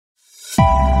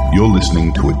You're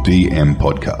listening to a DM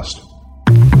podcast.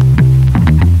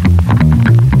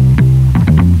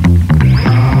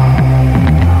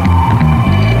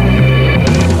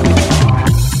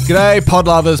 G'day, pod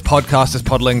lovers, podcasters,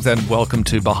 podlings, and welcome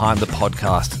to Behind the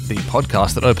Podcast, the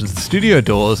podcast that opens the studio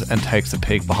doors and takes a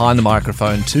peek behind the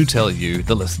microphone to tell you,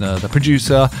 the listener, the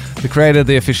producer, the creator,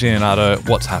 the aficionado,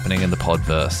 what's happening in the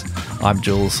podverse. I'm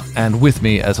Jules, and with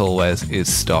me, as always,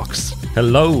 is Stocks.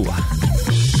 Hello.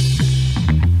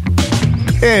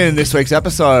 In this week's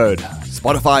episode,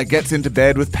 Spotify gets into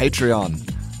bed with Patreon.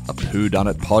 A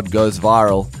Poodunnit pod goes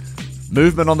viral.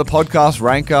 Movement on the podcast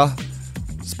ranker.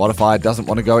 Spotify doesn't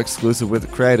want to go exclusive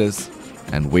with creators.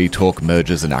 And we talk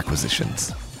mergers and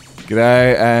acquisitions.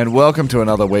 G'day and welcome to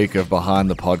another week of Behind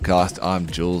the Podcast. I'm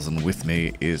Jules and with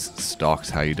me is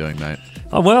Stocks. How you doing, mate?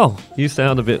 Oh, well, you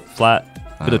sound a bit flat.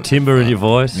 Bit of timber in your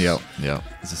voice. Yep.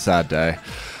 It's a sad day.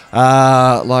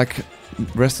 Like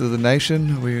rest of the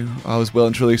nation, I was well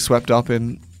and truly swept up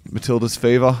in Matilda's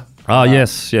fever.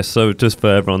 Yes. So just for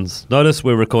everyone's notice,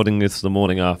 we're recording this the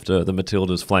morning after the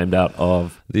Matildas flamed out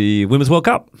of the Women's World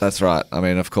Cup. That's right. I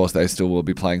mean, of course, they still will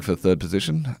be playing for third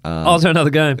position. Is there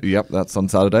another game? Yep, that's on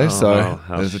Saturday,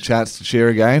 there's a chance to cheer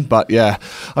again. But yeah,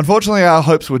 unfortunately, our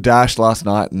hopes were dashed last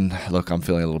night, and look, I'm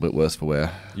feeling a little bit worse for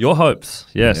wear. Your hopes,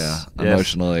 yes. Yeah,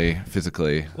 emotionally,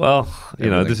 physically. Well,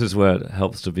 this is where it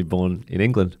helps to be born in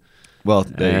England. Well,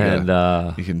 there you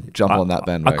go. You can jump on that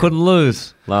bandwagon. I couldn't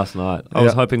lose last night. I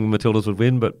was hoping Matildas would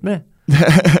win, but meh.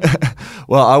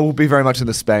 Well, I will be very much in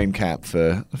the Spain camp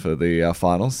for the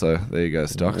finals, so there you go,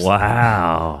 Stocks.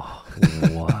 Wow.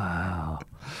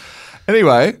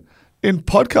 Anyway, in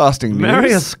podcasting news...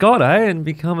 Marry a Scot, and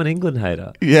become an England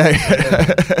hater. Yeah.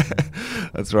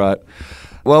 That's right.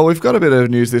 Well, we've got a bit of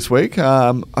news this week.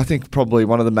 I think probably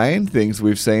one of the main things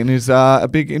we've seen is a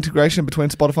big integration between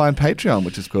Spotify and Patreon,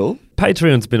 which is cool.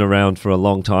 Patreon's been around for a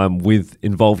long time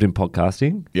involved in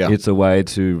podcasting. Yeah. It's a way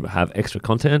to have extra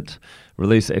content,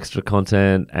 release extra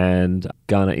content, and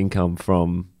garner income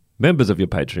from members of your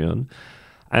Patreon.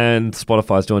 And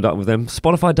Spotify's joined up with them.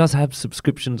 Spotify does have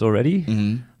subscriptions already.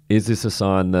 Mm-hmm. Is this a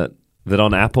sign that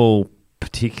on Apple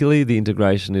particularly, the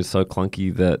integration is so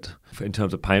clunky that in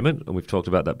terms of payment, and we've talked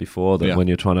about that before, that when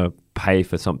you're trying to pay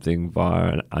for something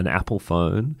via an Apple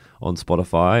phone on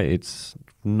Spotify, it's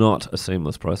not a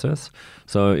seamless process.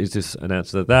 So is this an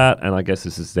answer to that? And I guess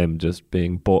this is them just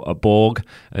being a Borg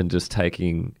and just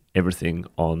taking everything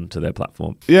onto their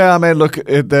platform. Yeah, I mean, look,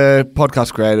 the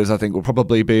podcast creators, I think, will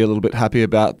probably be a little bit happy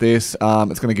about this.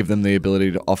 It's going to give them the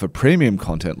ability to offer premium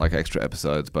content like extra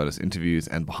episodes, bonus interviews,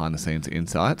 and behind-the-scenes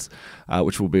insights,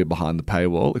 which will be behind the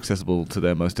paywall, accessible to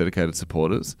their most dedicated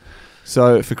supporters.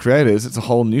 So for creators, it's a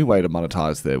whole new way to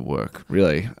monetize their work,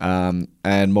 really. And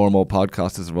more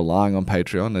podcasters are relying on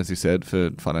Patreon, as you said, for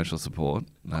financial support.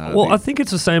 I think it's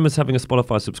the same as having a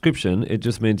Spotify subscription. It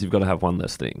just means you've got to have one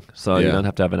less thing. So you don't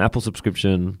have to have an Apple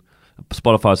subscription, a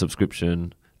Spotify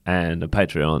subscription, and a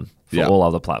Patreon for all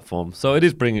other platforms. So it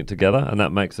is bringing it together, and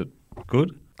that makes it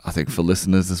good. I think for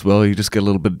listeners as well, you just get a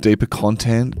little bit deeper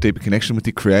content, deeper connection with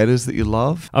your creators that you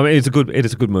love. I mean, it is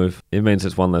a good move. It means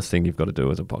it's one less thing you've got to do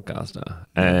as a podcaster.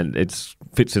 And it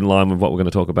fits in line with what we're going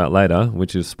to talk about later,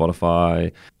 which is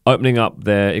Spotify opening up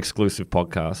their exclusive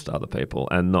podcast to other people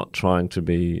and not trying to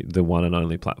be the one and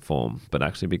only platform, but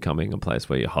actually becoming a place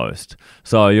where you host.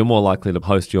 So you're more likely to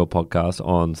host your podcast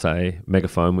on, say,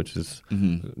 Megaphone, which is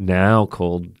now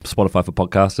called Spotify for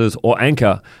Podcasters, or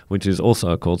Anchor, which is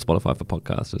also called Spotify for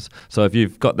Podcasters. So if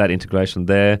you've got that integration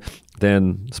there,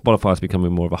 then Spotify is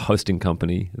becoming more of a hosting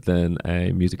company than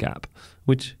a music app,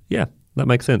 which, that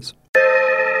makes sense.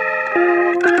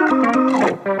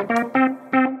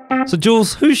 So,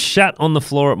 Jules, who shat on the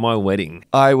floor at my wedding?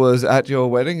 I was at your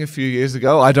wedding a few years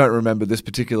ago. I don't remember this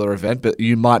particular event, but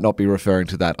you might not be referring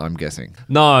to that, I'm guessing.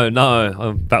 No.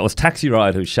 That was Taxi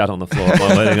Ride who shat on the floor at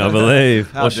my wedding, I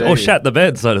believe. Or shat the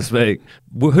bed, so to speak.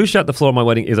 Who Shat the Floor at My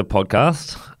Wedding is a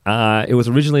podcast. It was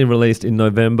originally released in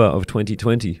November of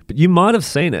 2020, but you might have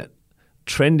seen it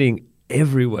trending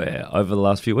everywhere over the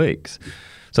last few weeks.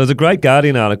 So there's a great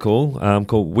Guardian article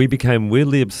called We Became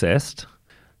Weirdly Obsessed,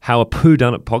 How a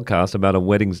Poodunnit Podcast About a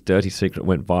Wedding's Dirty Secret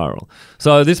Went Viral.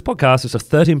 So this podcast is a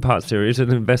 13-part series that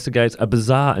investigates a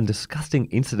bizarre and disgusting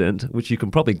incident, which you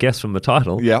can probably guess from the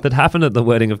title, that happened at the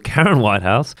wedding of Karen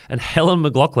Whitehouse and Helen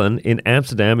McLaughlin in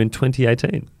Amsterdam in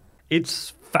 2018.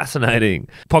 It's fascinating.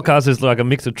 Podcast is like a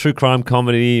mix of true crime,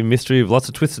 comedy, mystery, with lots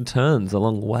of twists and turns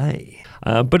along the way.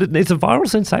 But it's a viral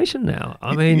sensation now.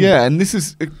 I mean... Yeah, and this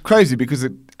is crazy because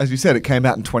as you said, it came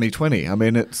out in 2020. I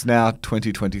mean, it's now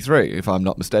 2023, if I'm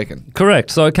not mistaken.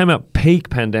 Correct. So it came out peak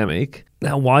pandemic.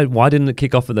 Now, why didn't it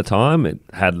kick off at the time? It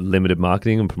had limited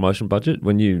marketing and promotion budget.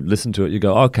 When you listen to it, you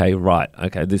go, okay,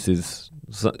 this is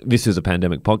a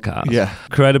pandemic podcast. Yeah.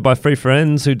 Created by three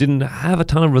friends who didn't have a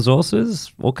ton of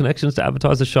resources or connections to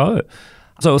advertise the show.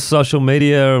 So social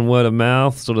media and word of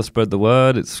mouth sort of spread the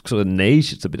word. It's sort of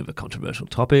niche. It's a bit of a controversial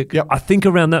topic. Yep. I think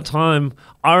around that time,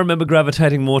 I remember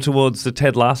gravitating more towards the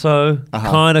Ted Lasso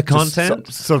kind of Just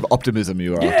content. sort of optimism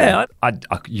you were after. Yeah,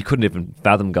 you couldn't even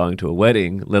fathom going to a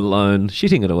wedding, let alone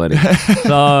shitting at a wedding.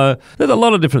 So there's a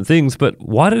lot of different things, but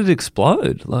why did it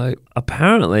explode? Like,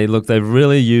 apparently, look, they've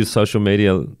really used social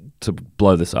media to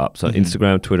blow this up. So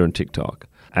Instagram, Twitter, and TikTok.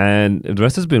 And the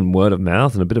rest has been word of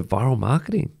mouth and a bit of viral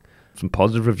marketing. Some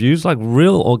positive reviews, like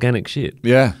real organic shit.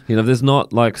 Yeah. There's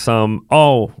not like some,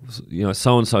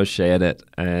 so-and-so shared it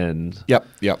and... Yep.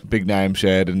 Big name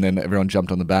shared and then everyone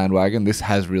jumped on the bandwagon. This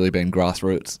has really been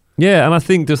grassroots. Yeah, and I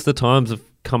think just the times have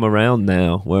come around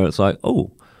now where it's like,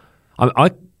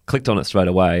 I clicked on it straight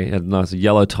away. It had a nice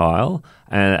yellow tile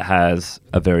and it has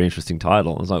a very interesting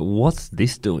title. I was like, what's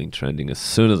this doing trending as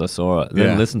soon as I saw it?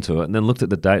 Then listened to it and then looked at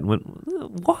the date and went,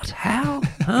 what? How?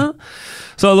 Huh?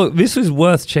 So look, this is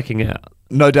worth checking out.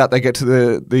 No doubt they get to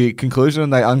the conclusion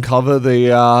and they uncover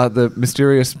the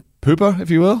mysterious pooper, if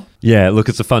you will. Yeah, look,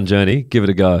 it's a fun journey. Give it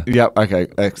a go. Yep, okay,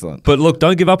 excellent. But look,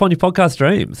 don't give up on your podcast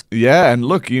dreams. Yeah, and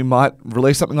look, you might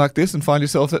release something like this and find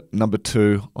yourself at number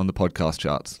 2 on the podcast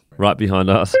charts. Right behind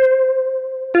us.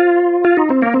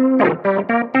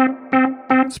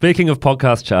 Speaking of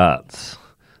podcast charts,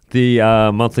 the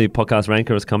monthly podcast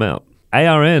ranker has come out.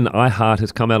 ARN iHeart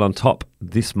has come out on top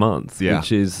this month,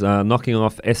 which is knocking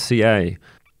off SCA.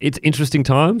 It's interesting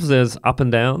times. There's up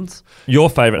and downs. Your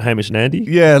favourite, Hamish and Andy?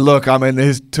 Yeah, look, I mean,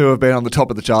 these two have been on the top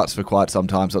of the charts for quite some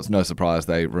time, so it's no surprise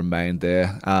they remained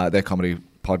there. Their comedy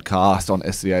podcast on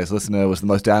SCA's Listener was the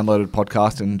most downloaded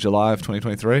podcast in July of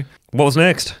 2023. What was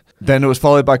next? Then it was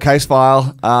followed by Case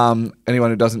File. Anyone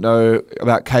who doesn't know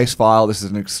about Case File, this is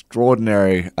an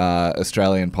extraordinary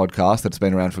Australian podcast that's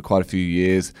been around for quite a few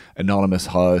years. Anonymous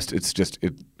host.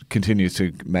 It continues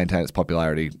to maintain its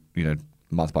popularity,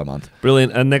 month by month.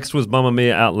 Brilliant. And next was Mamma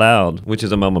Mia Out Loud, which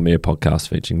is a Mamma Mia podcast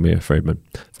featuring Mia Friedman.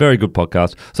 Very good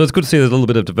podcast. So it's good to see there's a little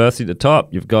bit of diversity at the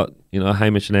top. You've got,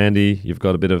 Hamish and Andy. You've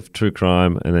got a bit of true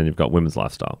crime, and then you've got women's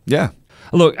lifestyle. Yeah.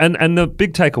 Look, and the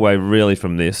big takeaway really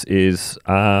from this is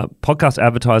podcast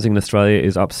advertising in Australia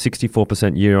is up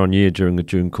 64% year on year during the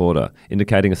June quarter,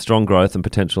 indicating a strong growth and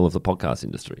potential of the podcast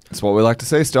industry. That's what we like to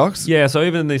see, Stocks. Yeah, so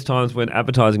even in these times when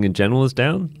advertising in general is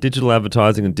down, digital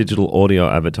advertising and digital audio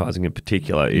advertising in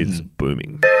particular is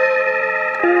booming.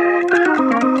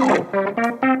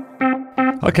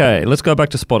 Okay, let's go back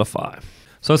to Spotify.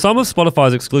 So some of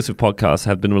Spotify's exclusive podcasts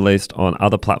have been released on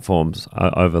other platforms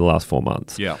over the last 4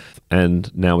 months. Yeah.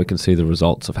 And now we can see the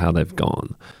results of how they've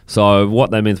gone. So what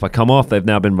that means by come off, they've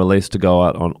now been released to go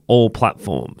out on all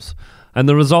platforms. And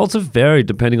the results have varied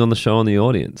depending on the show and the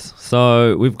audience.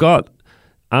 So we've got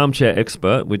Armchair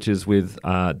Expert, which is with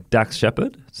Dax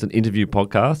Shepard. It's an interview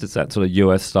podcast. It's that sort of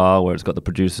US style where it's got the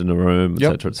producer in the room, et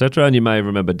cetera, et cetera. And you may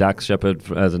remember Dax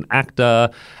Shepard as an actor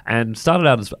and started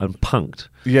out as Punk'd.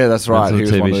 Yeah, that's right. He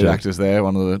was one of show. the actors there,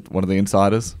 one of the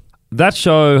insiders. That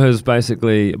show has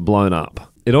basically blown up.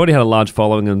 It already had a large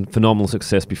following and phenomenal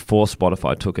success before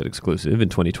Spotify took it exclusive in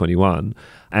 2021.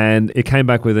 And it came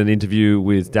back with an interview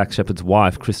with Dax Shepard's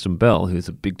wife, Kristen Bell, who's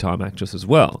a big-time actress as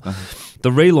well. The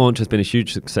relaunch has been a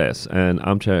huge success, and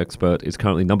Armchair Expert is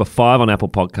currently number 5 on Apple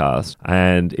Podcasts,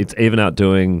 and it's even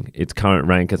outdoing its current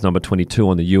rank as number 22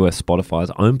 on the US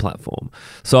Spotify's own platform.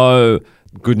 So,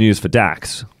 good news for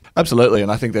Dax. Absolutely, and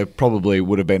I think there probably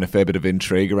would have been a fair bit of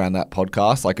intrigue around that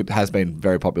podcast. Like, it has been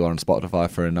very popular on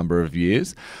Spotify for a number of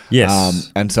years.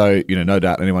 Yes. And so, no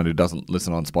doubt anyone who doesn't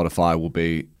listen on Spotify will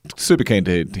be super keen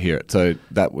to hear it. So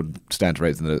that would stand to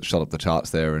reason that it shot up the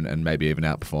charts there and maybe even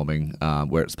outperforming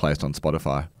where it's placed on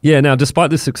Spotify. Yeah, now, despite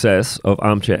the success of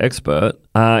Armchair Expert,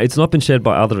 it's not been shared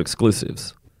by other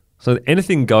exclusives. So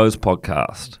Anything Goes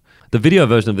podcast. The video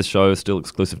version of this show is still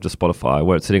exclusive to Spotify,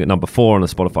 where it's sitting at number 4 on the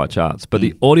Spotify charts. But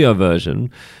the audio version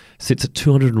sits at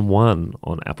 201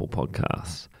 on Apple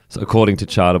Podcasts, so according to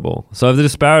Chartable. So the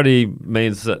disparity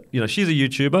means that, she's a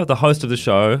YouTuber. The host of the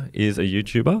show is a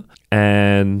YouTuber.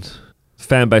 And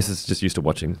fan base is just used to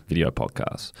watching video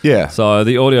podcasts. Yeah. So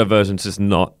the audio version's just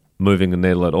not moving the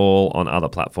needle at all on other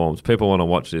platforms. People want to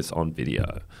watch this on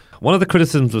video. One of the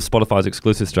criticisms of Spotify's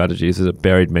exclusive strategies is it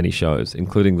buried many shows,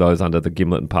 including those under the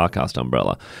Gimlet and Parcast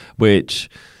umbrella, which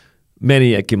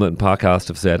many at Gimlet and Parcast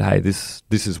have said, hey, this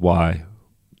is why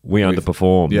we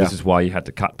underperformed. Yeah. This is why you had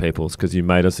to cut people, because you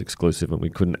made us exclusive and we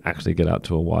couldn't actually get out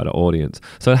to a wider audience.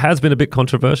 So it has been a bit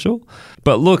controversial.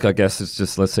 But look, I guess it's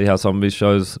just, let's see how some of these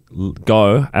shows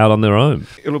go out on their own.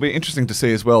 It'll be interesting to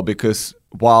see as well, because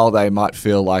while they might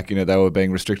feel like, they were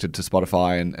being restricted to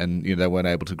Spotify and they weren't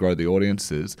able to grow the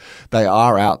audiences, they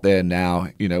are out there now,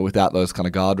 without those kind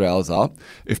of guardrails up.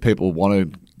 If people want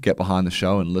to get behind the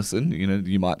show and listen,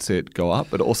 you might see it go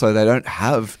up. But also they don't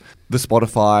have the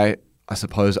Spotify, I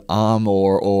suppose, arm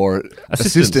or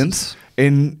assistance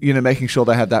in making sure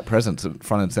they have that presence at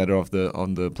front and center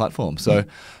on the platform. So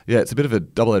yeah, it's a bit of a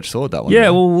double-edged sword, that one. Yeah,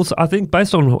 well, I think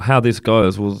based on how this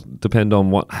goes will depend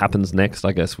on what happens next,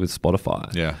 I guess, with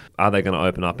Spotify. Yeah. Are they going to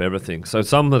open up everything? So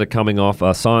some that are coming off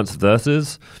are Science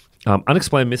Versus,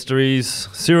 Unexplained Mysteries,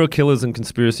 Serial Killers and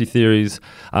Conspiracy Theories,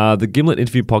 the Gimlet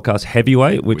interview podcast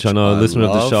Heavyweight, which I know a listener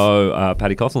of the show,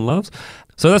 Paddy Coughlin, loves.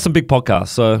 So that's some big podcasts.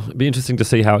 So it'd be interesting to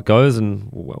see how it goes and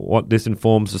what this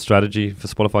informs the strategy for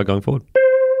Spotify going forward.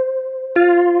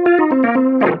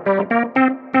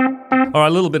 All right,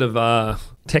 a little bit of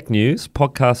tech news.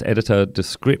 Podcast editor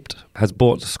Descript has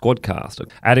bought Squadcast,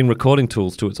 adding recording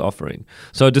tools to its offering.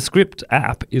 So Descript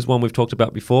app is one we've talked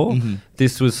about before. Mm-hmm.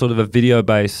 This was sort of a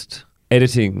video-based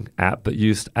editing app that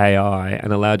used AI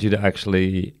and allowed you to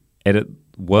actually edit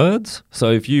words.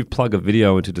 So if you plug a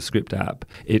video into Descript app,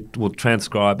 it will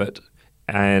transcribe it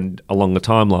and along the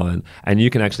timeline, and you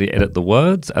can actually edit the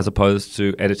words as opposed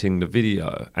to editing the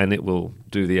video, and it will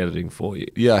do the editing for you.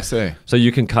 Yeah, I see. So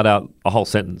you can cut out a whole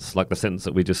sentence, like the sentence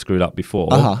that we just screwed up before.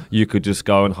 You could just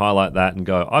go and highlight that and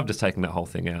go, I've just taken that whole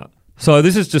thing out. So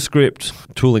this is Descript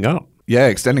tooling up. Yeah,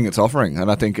 extending its offering.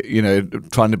 And I think,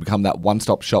 trying to become that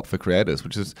one-stop shop for creators,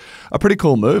 which is a pretty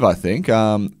cool move, I think.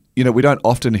 We don't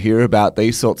often hear about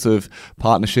these sorts of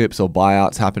partnerships or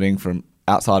buyouts happening from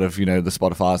outside of, the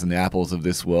Spotifys and the Apples of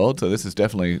this world. So this is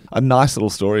definitely a nice little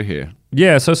story here.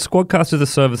 Yeah, so Squadcast is a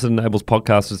service that enables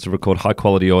podcasters to record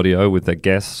high-quality audio with their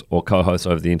guests or co-hosts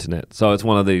over the internet. So it's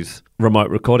one of these remote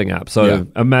recording apps. So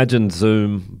imagine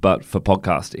Zoom, but for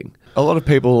podcasting. A lot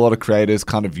of creators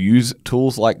kind of use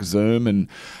tools like Zoom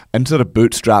and sort of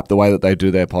bootstrap the way that they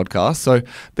do their podcasts. So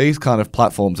these kind of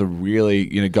platforms are really,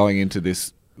 going into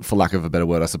this, for lack of a better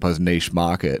word, I suppose, niche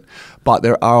market. But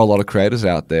there are a lot of creators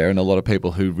out there and a lot of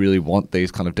people who really want these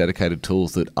kind of dedicated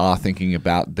tools that are thinking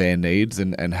about their needs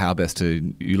and how best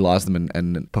to utilize them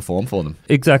and perform for them.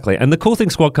 Exactly. And the cool thing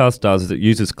Squadcast does is it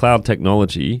uses cloud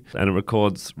technology and it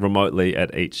records remotely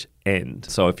at each end.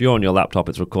 So if you're on your laptop,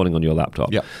 it's recording on your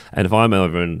laptop. Yep. And if I'm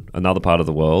over in another part of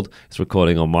the world, it's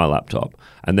recording on my laptop.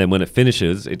 And then when it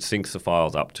finishes, it syncs the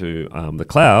files up to the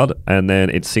cloud, and then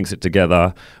it syncs it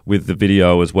together with the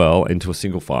video as well into a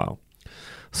single file.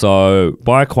 So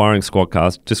by acquiring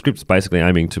Squadcast, Descript's basically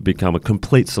aiming to become a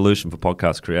complete solution for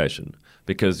podcast creation,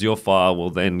 because your file will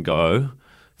then go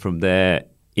from there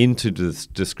into the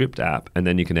Descript app, and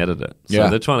then you can edit it. So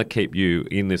they're trying to keep you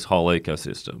in this whole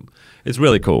ecosystem. It's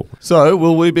really cool. So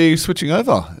will we be switching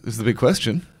over? Is the big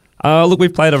question. Look,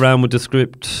 we've played around with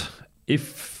Descript.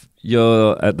 If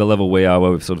you're at the level we are,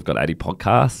 where we've sort of got 80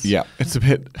 podcasts. Yeah, it's a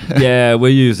bit... yeah, we're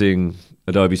using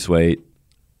Adobe Suite,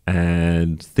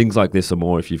 and things like this are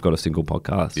more if you've got a single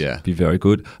podcast. Yeah. It'd be very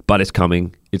good. But it's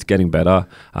coming. It's getting better.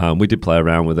 We did play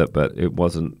around with it, but it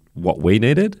wasn't what we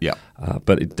needed. Yeah.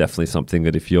 But it's definitely something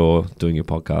that if you're doing your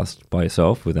podcast by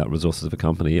yourself without resources of a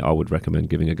company, I would recommend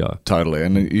giving a go. Totally.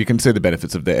 And you can see the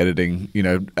benefits of the editing.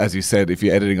 As you said, if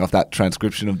you're editing off that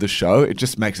transcription of the show, it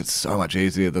just makes it so much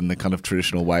easier than the kind of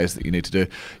traditional ways that you need to do.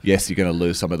 Yes, you're going to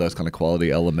lose some of those kind of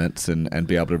quality elements and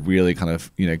be able to really kind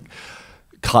of,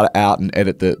 cut out and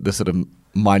edit the sort of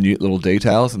minute little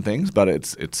details and things, but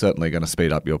it's certainly going to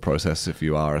speed up your process if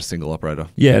you are a single operator.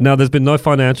 Yeah, now there's been no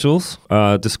financials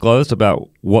disclosed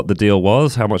about what the deal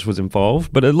was, how much was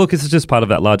involved, but look, this is just part of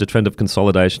that larger trend of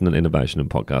consolidation and innovation in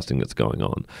podcasting that's going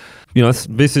on.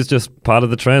 This is just part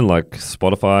of the trend, like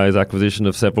Spotify's acquisition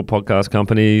of several podcast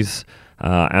companies,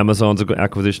 Amazon's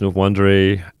acquisition of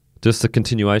Wondery, just a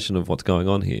continuation of what's going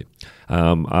on here.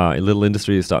 Our little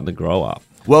industry is starting to grow up.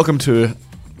 Welcome to...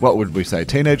 what would we say?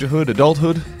 Teenagerhood?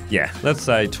 Adulthood? Yeah, let's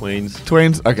say tweens.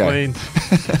 Tweens? Okay.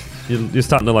 Tweens. You're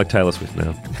starting to like Taylor Swift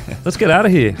now. Let's get out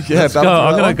of here. Yeah, let's go.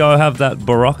 I'm going to go have that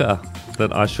Barocca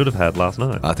that I should have had last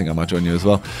night. I think I might join you as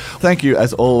well. Thank you,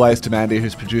 as always, to Mandy,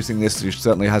 who's producing this. She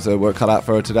certainly has her work cut out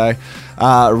for her today.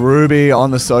 Ruby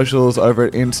on the socials over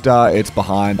at Insta. It's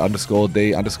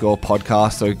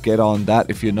behind_the_podcast. So get on that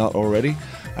if you're not already.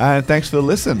 And thanks for the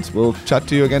listens. We'll chat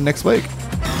to you again next week.